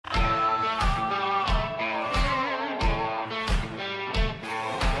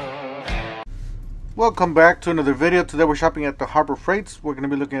Welcome back to another video. Today we're shopping at the Harbor Freights. We're going to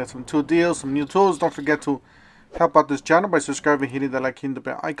be looking at some tool deals, some new tools. Don't forget to help out this channel by subscribing, hitting the like, hitting the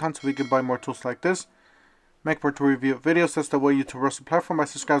bell icon so we can buy more tools like this. Make more to review videos. That's the way YouTube runs the platform by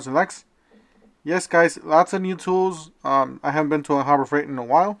subscribes and likes. Yes guys, lots of new tools. I haven't been to a Harbor Freight in a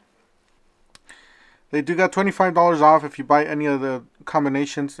while. They do got $25 off if you buy any of the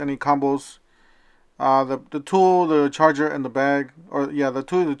combinations, any combos. The tool, the charger, and the bag, the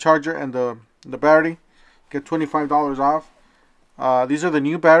tool, the charger, and the battery, get $25 off. These are the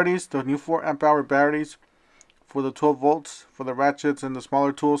new batteries, the new 4 amp hour batteries for the 12 volts for the ratchets and the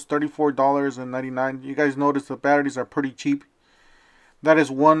smaller tools, $34.99. You guys notice the batteries are pretty cheap. That is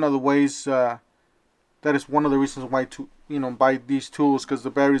one of the ways. That is one of the reasons why to buy these tools, because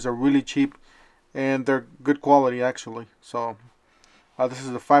the batteries are really cheap and they're good quality actually. So this is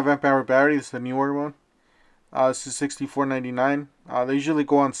the 5 amp hour battery. This is the newer one. This is $64.99. They usually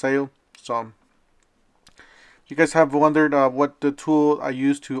go on sale. So you guys have wondered what the tool I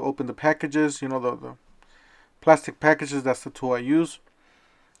use to open the packages, the plastic packages. That's the tool I use.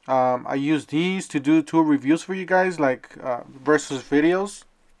 I use these to do tool reviews for you guys, like versus videos.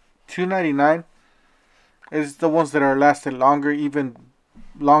 $2.99 is the ones that are lasted longer, even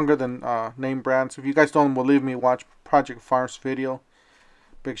longer than name brands. If you guys don't believe me, watch Project Farm's video.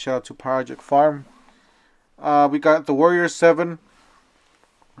 Big shout out to Project Farm. We got the Warrior 7,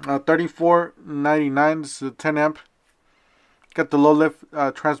 $34.99. This is a 10 amp. Got the low lift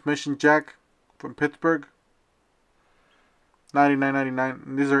transmission jack from Pittsburgh,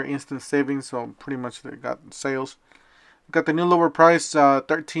 $99.99. These are instant savings, so pretty much they got sales. Got the new lower price,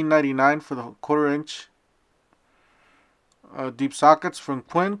 $13.99 for the 1/4 inch deep sockets from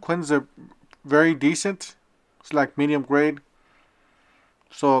Quinn. Quinn's are very decent. It's like medium grade.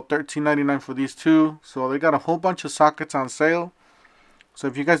 So $13.99 for these two. So they got a whole bunch of sockets on sale. So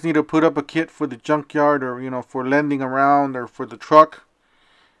if you guys need to put up a kit for the junkyard, or for lending around, or for the truck,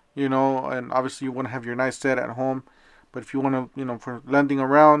 and obviously you want to have your nice set at home, but if you want to, for lending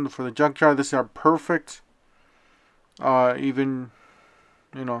around, for the junkyard, these are perfect. Even,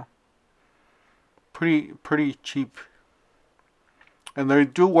 pretty cheap, and they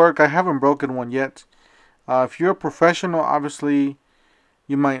do work. I haven't broken one yet. If you're a professional, obviously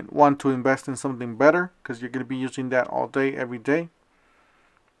you might want to invest in something better, because you're going to be using that all day, every day.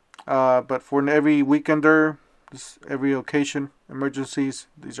 But for every weekender, every occasion, emergencies,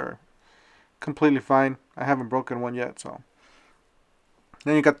 these are completely fine. I haven't broken one yet. So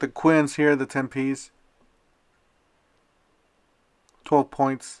then you got the Quins here, the 10Ps, 12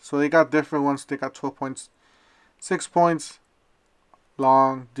 points. So they got different ones. They got 12 points, 6 points,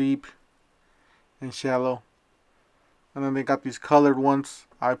 long, deep, and shallow. And then they got these colored ones.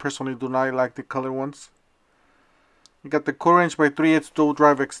 I personally do not like the colored ones. You got the 1/4 inch by 3/8 dual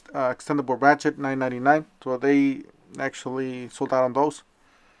drive extendable ratchet, $9.99. So they actually sold out on those.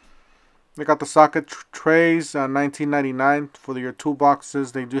 They got the socket trays, $19.99 for your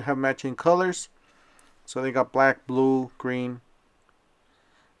toolboxes. They do have matching colors. So they got black, blue, green,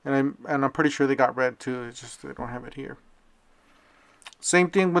 and I'm pretty sure they got red too. It's just they don't have it here. Same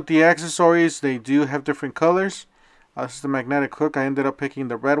thing with the accessories. They do have different colors. This is the magnetic hook. I ended up picking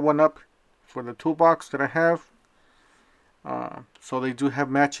the red one up for the toolbox that I have. So they do have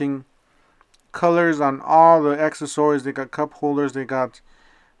matching colors on all the accessories. They got cup holders, they got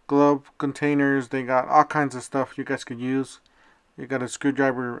glove containers, they got all kinds of stuff you guys could use. You got a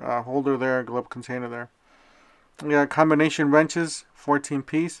screwdriver holder there, glove container there. We got combination wrenches, 14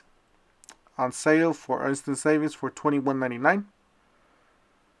 piece, on sale for instant savings for $21.99.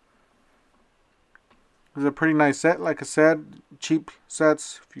 It's a pretty nice set, like I said, cheap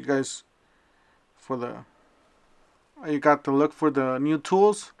sets. If you guys, you got to look for the new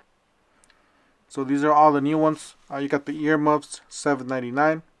tools. So these are all the new ones. You got the earmuffs,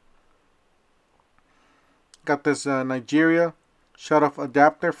 $7.99. Got this Nigeria shut-off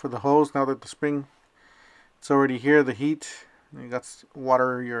adapter for the hose. Now that the spring, it's already here, the heat. You got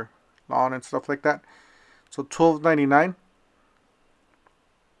water your lawn and stuff like that. So $12.99.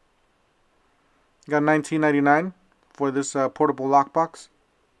 Got $19.99 for this portable lockbox.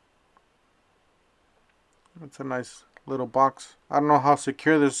 It's a nice little box. I don't know how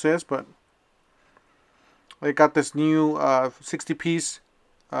secure this is, but they got this new 60 piece.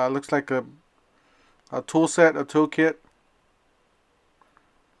 Looks like a tool set, a toolkit,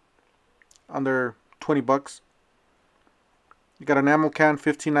 under 20 bucks. You got an ammo can,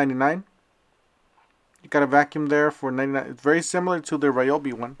 $15.99. You got a vacuum there for $99. It's very similar to the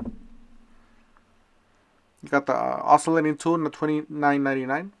Ryobi one. You got the oscillating tool in the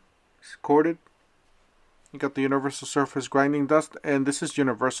 $29.99. It's corded. You got the universal surface grinding dust, and this is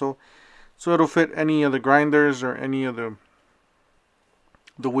universal. So it'll fit any of the grinders or any of the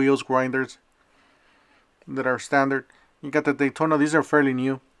wheels grinders that are standard. You got the Daytona. These are fairly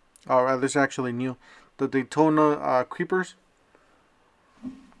new. This is actually new. The Daytona creepers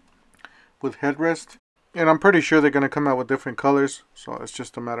with headrest. And I'm pretty sure they're going to come out with different colors. So it's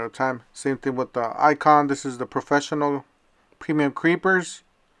just a matter of time. Same thing with the Icon. This is the professional premium creepers.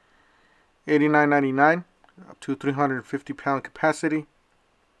 $89.99 up to 350 pound capacity.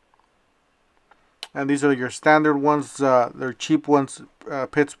 And these are your standard ones. They're cheap ones.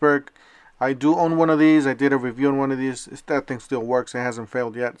 Pittsburgh. I do own one of these. I did a review on one of these. That thing still works. It hasn't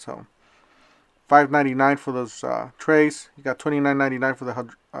failed yet. So $5.99 for those trays. You got $29.99 for the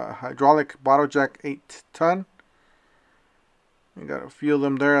hydraulic bottle jack 8-ton. You got a few of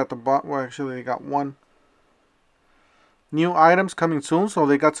them there at the bottom. Well, actually, they got one. New items coming soon. So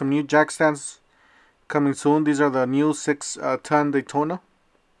they got some new jack stands coming soon. These are the new 6-ton Daytona.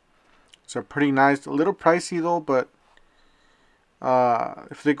 They're pretty nice. A little pricey though, but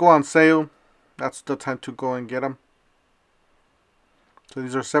if they go on sale, that's the time to go and get them. So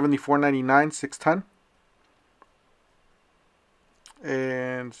these are $74.99, 6-ton.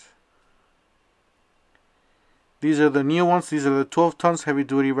 And these are the new ones. These are the 12 tons heavy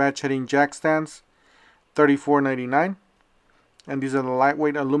duty ratcheting jack stands, $34.99. And these are the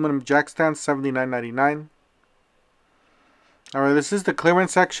lightweight aluminum jack stands, $79.99. Alright, this is the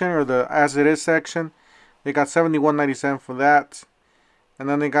clearance section, or the as it is section. They got $71.97 for that. And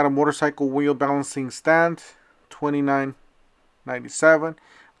then they got a motorcycle wheel balancing stand, $29.97.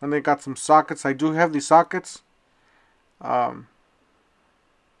 And they got some sockets. I do have these sockets. Yeah,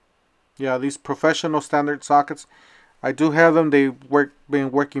 these professional standard sockets. I do have them. They've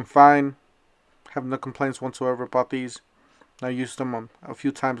been working fine. Have no complaints whatsoever about these. I used them a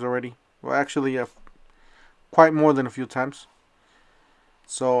few times already. Well, actually, quite more than a few times.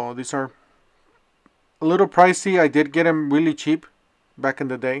 So these are a little pricey. I did get them really cheap back in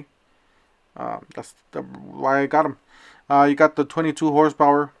the day. That's why I got them. You got the 22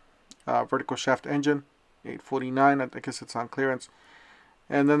 horsepower vertical shaft engine, $849. I guess it's on clearance.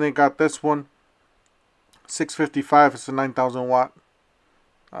 And then they got this one, $655. It's a 9,000 watt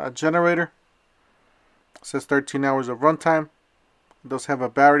generator. It says 13 hours of runtime. It does have a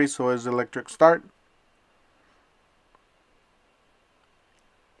battery, so it's electric start.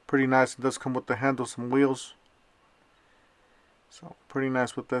 Pretty nice. It does come with the handles and wheels. So pretty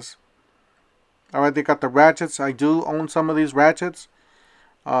nice with this. Alright, they got the ratchets. I do own some of these ratchets.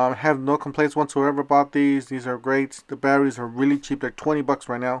 Have no complaints whatsoever about these. These are great. The batteries are really cheap. They're 20 bucks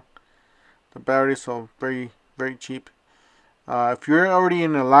right now. The batteries, so very, very cheap. If you're already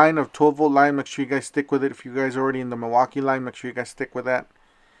in a line of 12 volt line, make sure you guys stick with it. If you guys are already in the Milwaukee line, make sure you guys stick with that.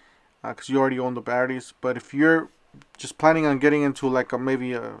 Because you already own the batteries. But if you're just planning on getting into like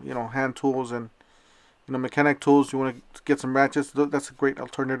maybe hand tools and mechanic tools, you want to get some ratchets, that's a great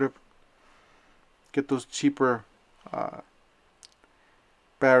alternative. Get those cheaper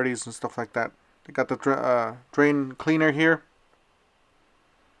batteries and stuff like that. They got the drain cleaner here.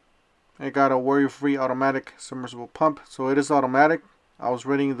 They got a worry-free automatic submersible pump, so it is automatic. I was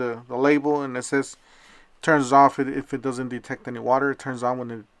reading the label and it says turns off if it doesn't detect any water. It turns on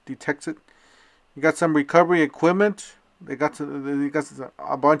when it detects it. You got some recovery equipment. They got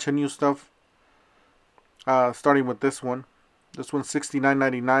a bunch of new stuff. Starting with this one. This one's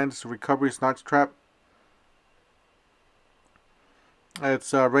 $69.99. It's a recovery snatch trap.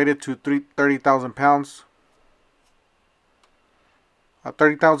 It's rated to 30,000 pounds.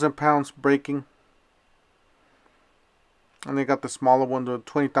 30,000 pounds braking. And they got the smaller one, the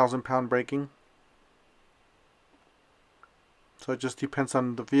 20,000 pound braking. So it just depends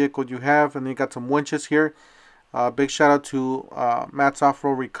on the vehicle you have. And then you got some winches here. Big shout out to Matt's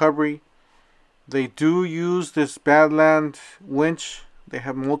Off-Road Recovery. They do use this Badland winch. They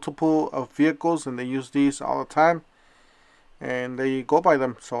have multiple of vehicles and they use these all the time. And they go by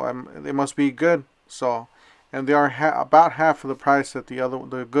them, so they must be good. So, and they are about half of the price that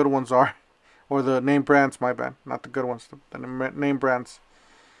the good ones are, or the name brands. My bad, not the good ones, the name brands.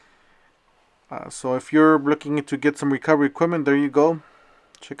 So if you're looking to get some recovery equipment, there you go.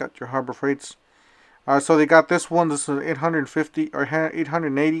 Check out your Harbor Freights. So they got this one. This is 850 or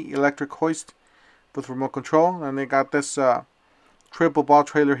 880 electric hoist with remote control, and they got this triple ball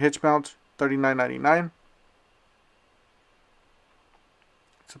trailer hitch mount, $39.99.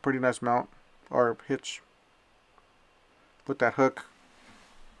 It's a pretty nice mount or hitch with that hook.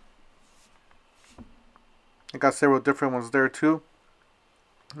 I got several different ones there too.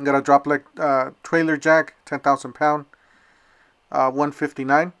 I got a drop leg trailer jack, 10,000 pound,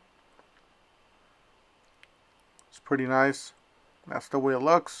 $159. It's pretty nice. That's the way it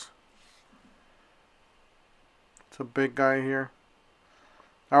looks. It's a big guy here.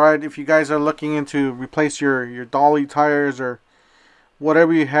 Alright, if you guys are looking into replace your dolly tires or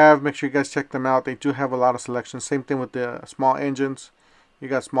whatever you have, make sure you guys check them out. They do have a lot of selection. Same thing with the small engines. You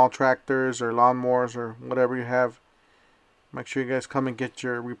got small tractors or lawnmowers or whatever you have. Make sure you guys come and get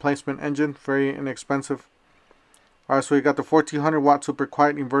your replacement engine. Very inexpensive. Alright, so you got the 1400 watt super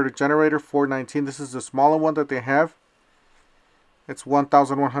quiet inverter generator, $419. This is the smaller one that they have. It's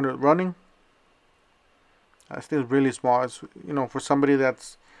 1100 running. It's still really small. It's, you know, for somebody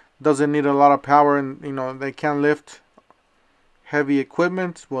that's doesn't need a lot of power and, you know, they can't lift heavy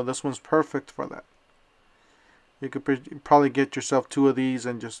equipment. Well, this one's perfect for that. You could probably get yourself 2 of these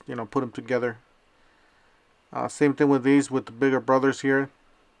and just, you know, put them together. Same thing with these, with the bigger brothers here.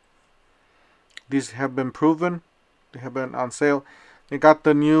 These have been proven. They have been on sale. They got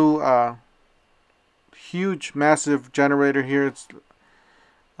the new huge, massive generator here. It's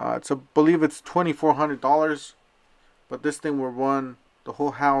I believe it's $2,400, but this thing will run the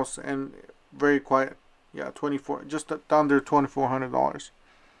whole house and very quiet. Yeah, just under $2,400.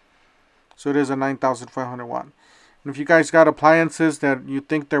 So it is a 9,500 watt. And if you guys got appliances that you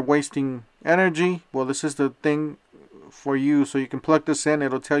think they're wasting energy, well, this is the thing for you. So you can plug this in.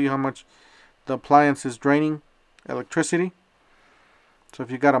 It'll tell you how much the appliance is draining electricity. So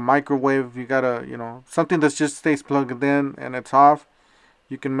if you got a microwave, if you got a, you know, something that just stays plugged in and it's off,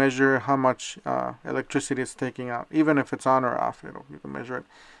 you can measure how much electricity it's taking out. Even if it's on or off, you can measure it.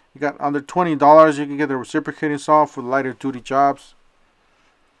 You got under $20, you can get the reciprocating saw for lighter duty jobs.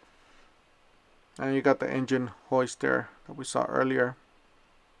 And you got the engine hoist there that we saw earlier.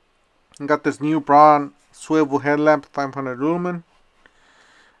 You got this new Braun swivel headlamp, 500 lumen.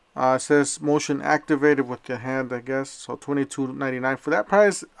 It says motion activated with your hand, I guess. So $22.99. For that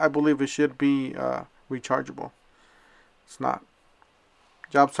price, I believe it should be rechargeable. It's not.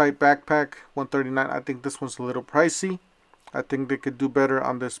 Job site backpack, $139. I think this one's a little pricey. I think they could do better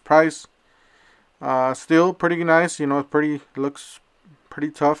on this price. Still pretty nice. You know, looks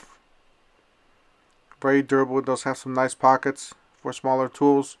pretty tough. Very durable. It does have some nice pockets for smaller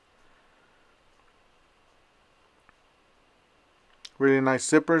tools. Really nice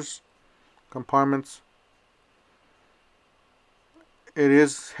zippers, compartments. It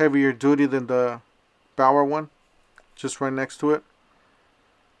is heavier duty than the Bauer one, just right next to it.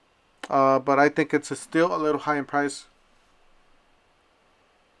 But I think it's still a little high in price.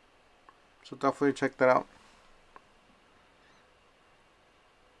 So definitely check that out.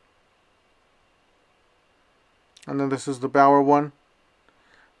 And then this is the Bauer one.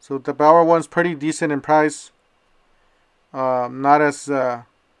 So the Bauer one's pretty decent in price. Not as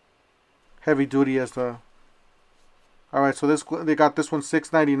heavy duty as the. Alright, so they got this one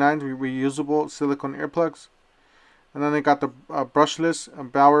 $6.99, reusable silicone earplugs. And then they got the brushless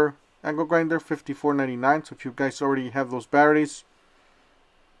Bauer angle grinder, $54.99. So if you guys already have those batteries,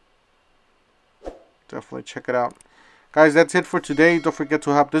 definitely check it out. Guys, that's it for today. Don't forget to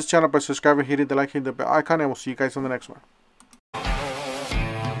help this channel by subscribing, hitting the like, hitting the bell icon, and we'll see you guys on the next one.